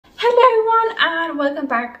Hello everyone and welcome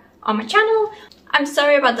back on my channel. I'm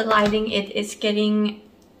sorry about the lighting, it is getting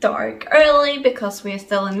dark early because we are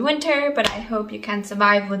still in winter, but I hope you can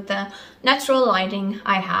survive with the natural lighting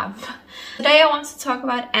I have. Today I want to talk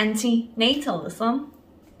about antinatalism.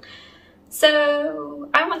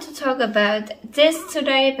 So I want to talk about this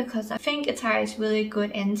today because I think it ties really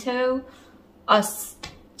good into us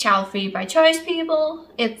child-free by choice people.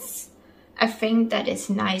 It's a thing that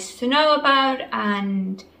is nice to know about,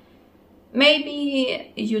 and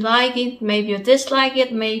maybe you like it, maybe you dislike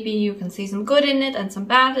it, maybe you can see some good in it and some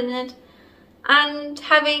bad in it. And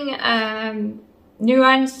having a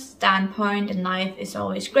nuanced standpoint in life is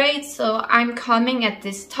always great, so I'm coming at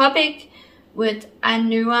this topic with a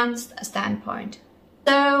nuanced standpoint.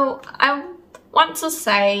 So I want to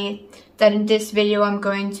say that in this video I'm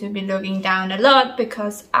going to be looking down a lot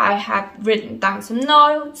because I have written down some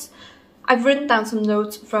notes. I've written down some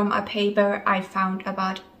notes from a paper I found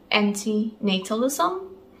about antinatalism.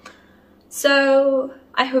 So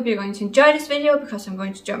I hope you're going to enjoy this video because I'm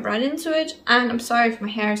going to jump right into it. And I'm sorry if my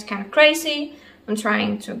hair is kind of crazy. I'm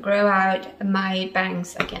trying to grow out my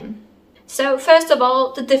bangs again. So first of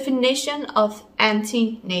all, the definition of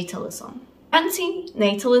antinatalism.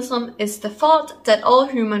 Antinatalism is the thought that all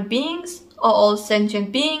human beings or all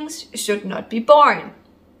sentient beings should not be born.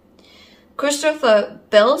 Christopher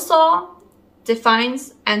Belsaw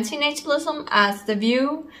defines antinatalism as the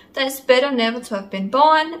view that it's better never to have been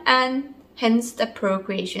born, and hence that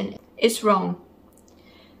procreation is wrong.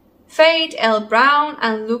 Fade L. Brown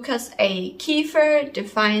and Lucas A. Kiefer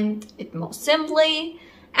defined it more simply.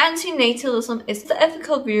 Antinatalism is the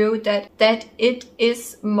ethical view that it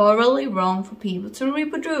is morally wrong for people to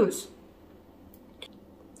reproduce.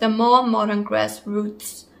 The more modern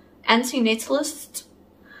grassroots antinatalist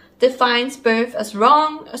defines birth as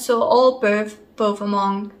wrong, so all birth, both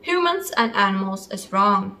among humans and animals, is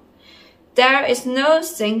wrong. There is no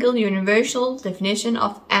single universal definition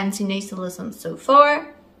of antinatalism so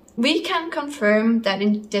far. We can confirm that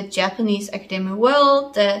in the Japanese academic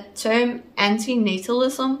world, the term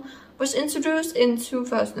antinatalism was introduced in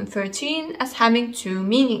 2013 as having two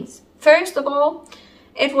meanings. First of all,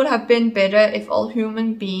 it would have been better if all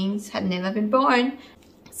human beings had never been born.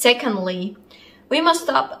 Secondly, we must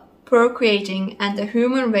stop procreating and the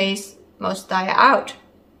human race must die out.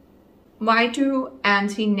 Why do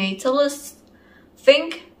antinatalists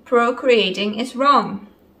think procreating is wrong?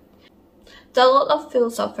 There are a lot of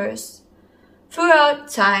philosophers throughout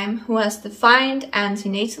time who has defined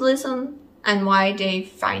antinatalism and why they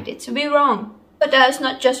find it to be wrong. But there is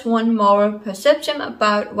not just one moral perception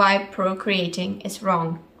about why procreating is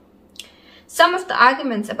wrong. Some of the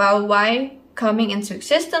arguments about why coming into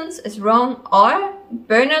existence is wrong are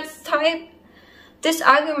Bernard's type. This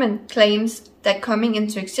argument claims that coming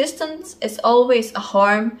into existence is always a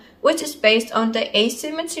harm, which is based on the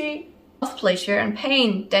asymmetry of pleasure and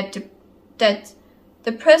pain, that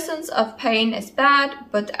the presence of pain is bad,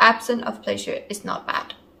 but the absence of pleasure is not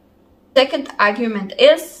bad. Second argument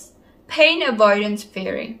is pain avoidance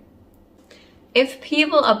theory. If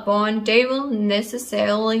people are born, they will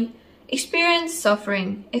necessarily experience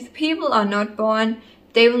suffering. If people are not born,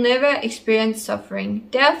 they will never experience suffering.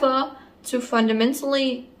 Therefore, to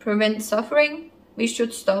fundamentally prevent suffering, we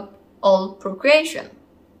should stop all procreation.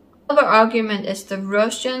 Another argument is the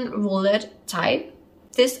Russian roulette type.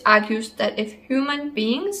 This argues that if human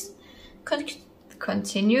beings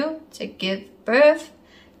continue to give birth,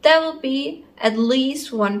 there will be at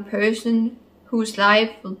least one person whose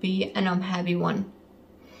life will be an unhappy one.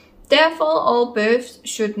 Therefore, all births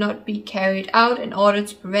should not be carried out in order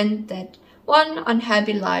to prevent that one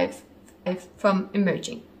unhappy life from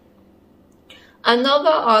emerging. Another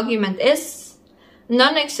argument is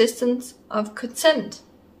non-existence of consent.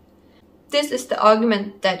 This is the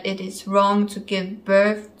argument that it is wrong to give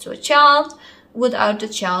birth to a child without the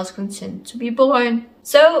child's consent to be born.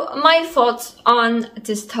 So my thoughts on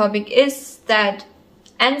this topic is that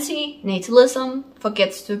antinatalism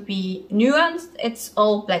forgets to be nuanced. It's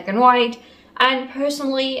all black and white. And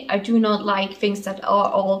personally, I do not like things that are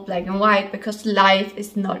all black and white because life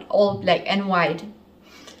is not all black and white.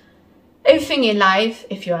 Everything in life,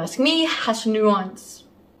 if you ask me, has nuance.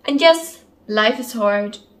 And yes, life is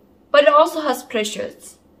hard, but it also has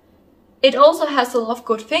pleasures. It also has a lot of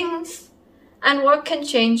good things, and what can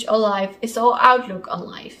change our life is our outlook on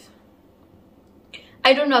life.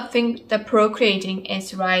 I do not think that procreating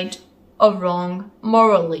is right or wrong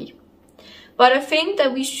morally, but I think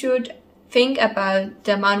that we should think about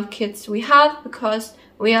the amount of kids we have because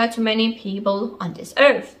we are too many people on this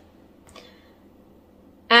earth.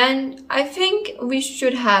 And I think we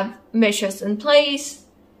should have measures in place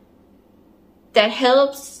that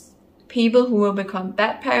helps people who will become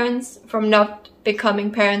bad parents from not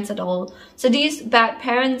becoming parents at all. So these bad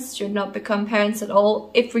parents should not become parents at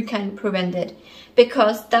all if we can prevent it,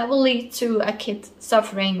 because that will lead to a kid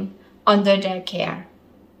suffering under their care.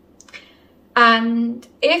 And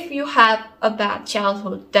if you have a bad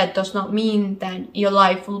childhood, that does not mean that your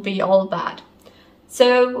life will be all bad.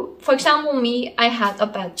 So, for example, me, I had a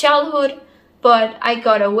bad childhood, but I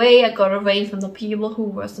got away from the people who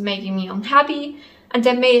was making me unhappy, and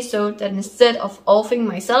that made it so that instead of offing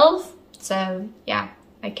myself, so yeah,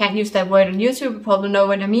 I can't use that word on YouTube, you probably know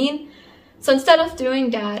what I mean. So instead of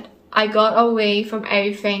doing that, I got away from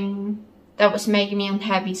everything that was making me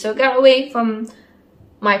unhappy. So I got away from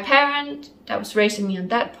my parent that was raising me on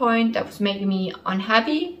that point, that was making me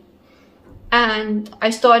unhappy. And I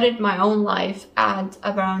started my own life at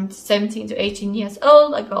around 17 to 18 years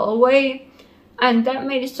old. I got away, and that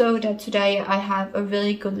made it so that today I have a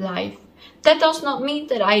really good life. That does not mean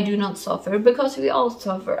that I do not suffer, because we all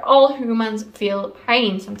suffer. All humans feel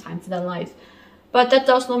pain sometimes in their life. But that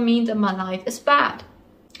does not mean that my life is bad.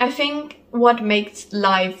 I think what makes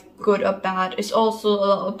life good or bad is also a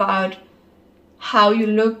lot about how you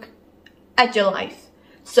look at your life.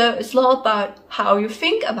 So it's a lot about how you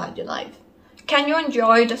think about your life. Can you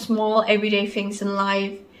enjoy the small everyday things in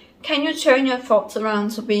life? Can you turn your thoughts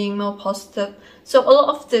around to being more positive? So a lot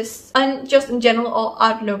of this, and just in general our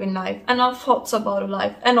outlook in life and our thoughts about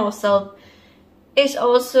life and ourselves, is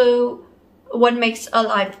also what makes our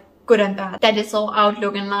life good and bad. That is our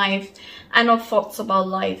outlook in life and our thoughts about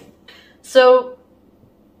life. So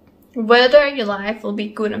whether your life will be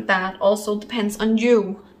good and bad also depends on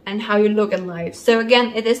you and how you look at life. So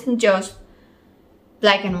again, it isn't just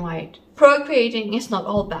black and white. Procreating is not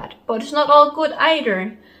all bad, but it's not all good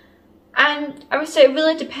either. And I would say it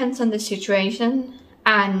really depends on the situation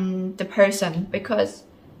and the person, because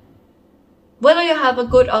whether you have a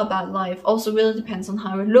good or bad life also really depends on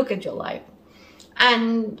how you look at your life.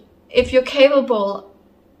 And if you're capable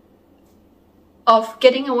of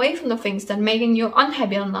getting away from the things that are making you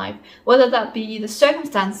unhappy in life, whether that be the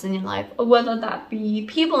circumstances in your life or whether that be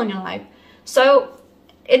people in your life. So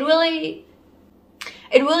it really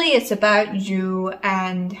is about you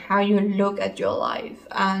and how you look at your life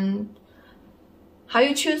and how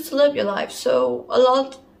you choose to live your life. So a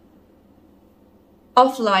lot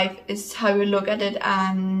of life is how you look at it,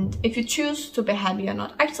 and if you choose to be happy or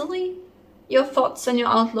not. Actually, your thoughts and your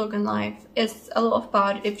outlook in life is a lot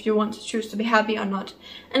about if you want to choose to be happy or not.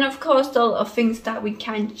 And of course, there are things that we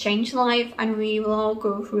can't change in life, and we will all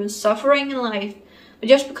go through suffering in life. But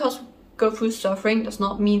just because we go through suffering does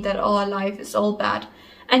not mean that our life is all bad.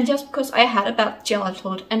 And just because I had a bad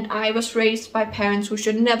childhood and I was raised by parents who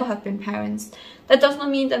should never have been parents, that does not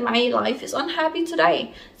mean that my life is unhappy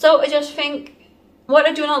today. So I just think what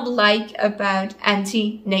I do not like about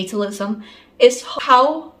antinatalism is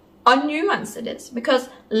how unnuanced it is, because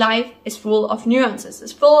life is full of nuances,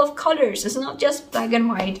 it's full of colors, it's not just black and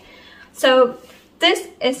white. So this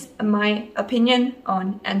is my opinion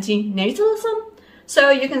on antinatalism. So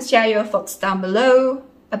you can share your thoughts down below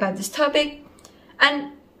about this topic,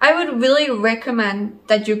 and I would really recommend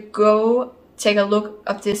that you go take a look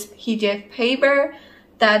at this PDF paper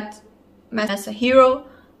that Masahiro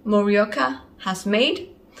Morioka has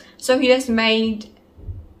made. So he has made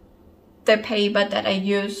the paper that I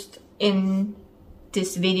used in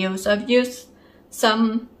this video. So I've used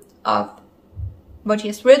some of what he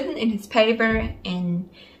has written in his paper in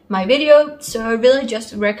my video. So I really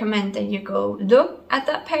just recommend that you go look at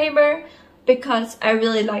that paper, because I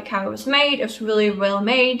really like how it was made. It was really well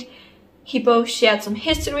made. He both shared some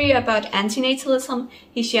history about antinatalism.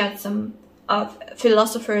 He shared some of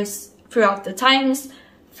philosophers throughout the times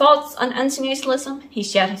thoughts on antinatalism. He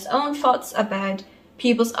shared his own thoughts about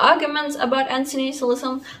people's arguments about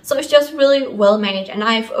antinatalism. So it's just really well made, and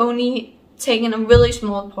I've only taken a really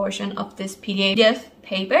small portion of this PDF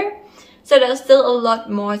paper. So there's still a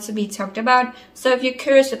lot more to be talked about. So if you're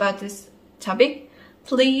curious about this topic,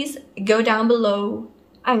 please go down below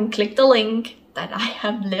and click the link that I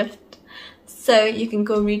have left, so you can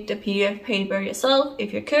go read the PDF paper yourself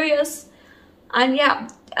if you're curious. And yeah,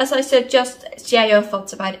 as I said, just share your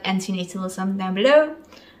thoughts about antinatalism down below.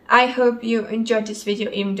 I hope you enjoyed this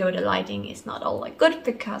video, even though the lighting is not all that good,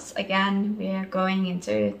 because again, we are going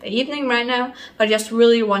into the evening right now. But I just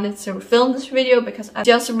really wanted to film this video because I've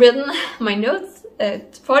just written my notes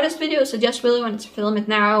for this video, so just really wanted to film it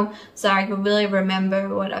now so I could really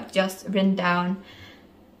remember what I've just written down.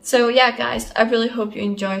 So yeah guys, I really hope you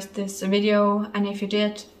enjoyed this video, and if you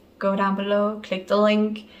did, go down below, click the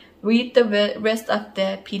link, read the rest of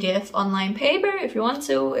the PDF online paper if you want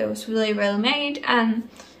to. It was really well made, and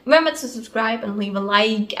Remember to subscribe and leave a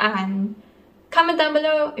like and comment down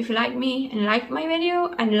below if you like me and like my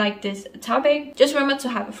video and like this topic. Just remember to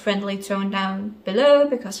have a friendly tone down below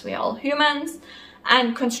because we are all humans,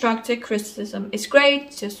 and constructive criticism is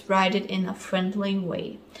great, just write it in a friendly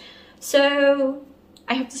way. So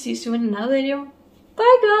I hope to see you soon in another video.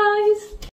 Bye guys!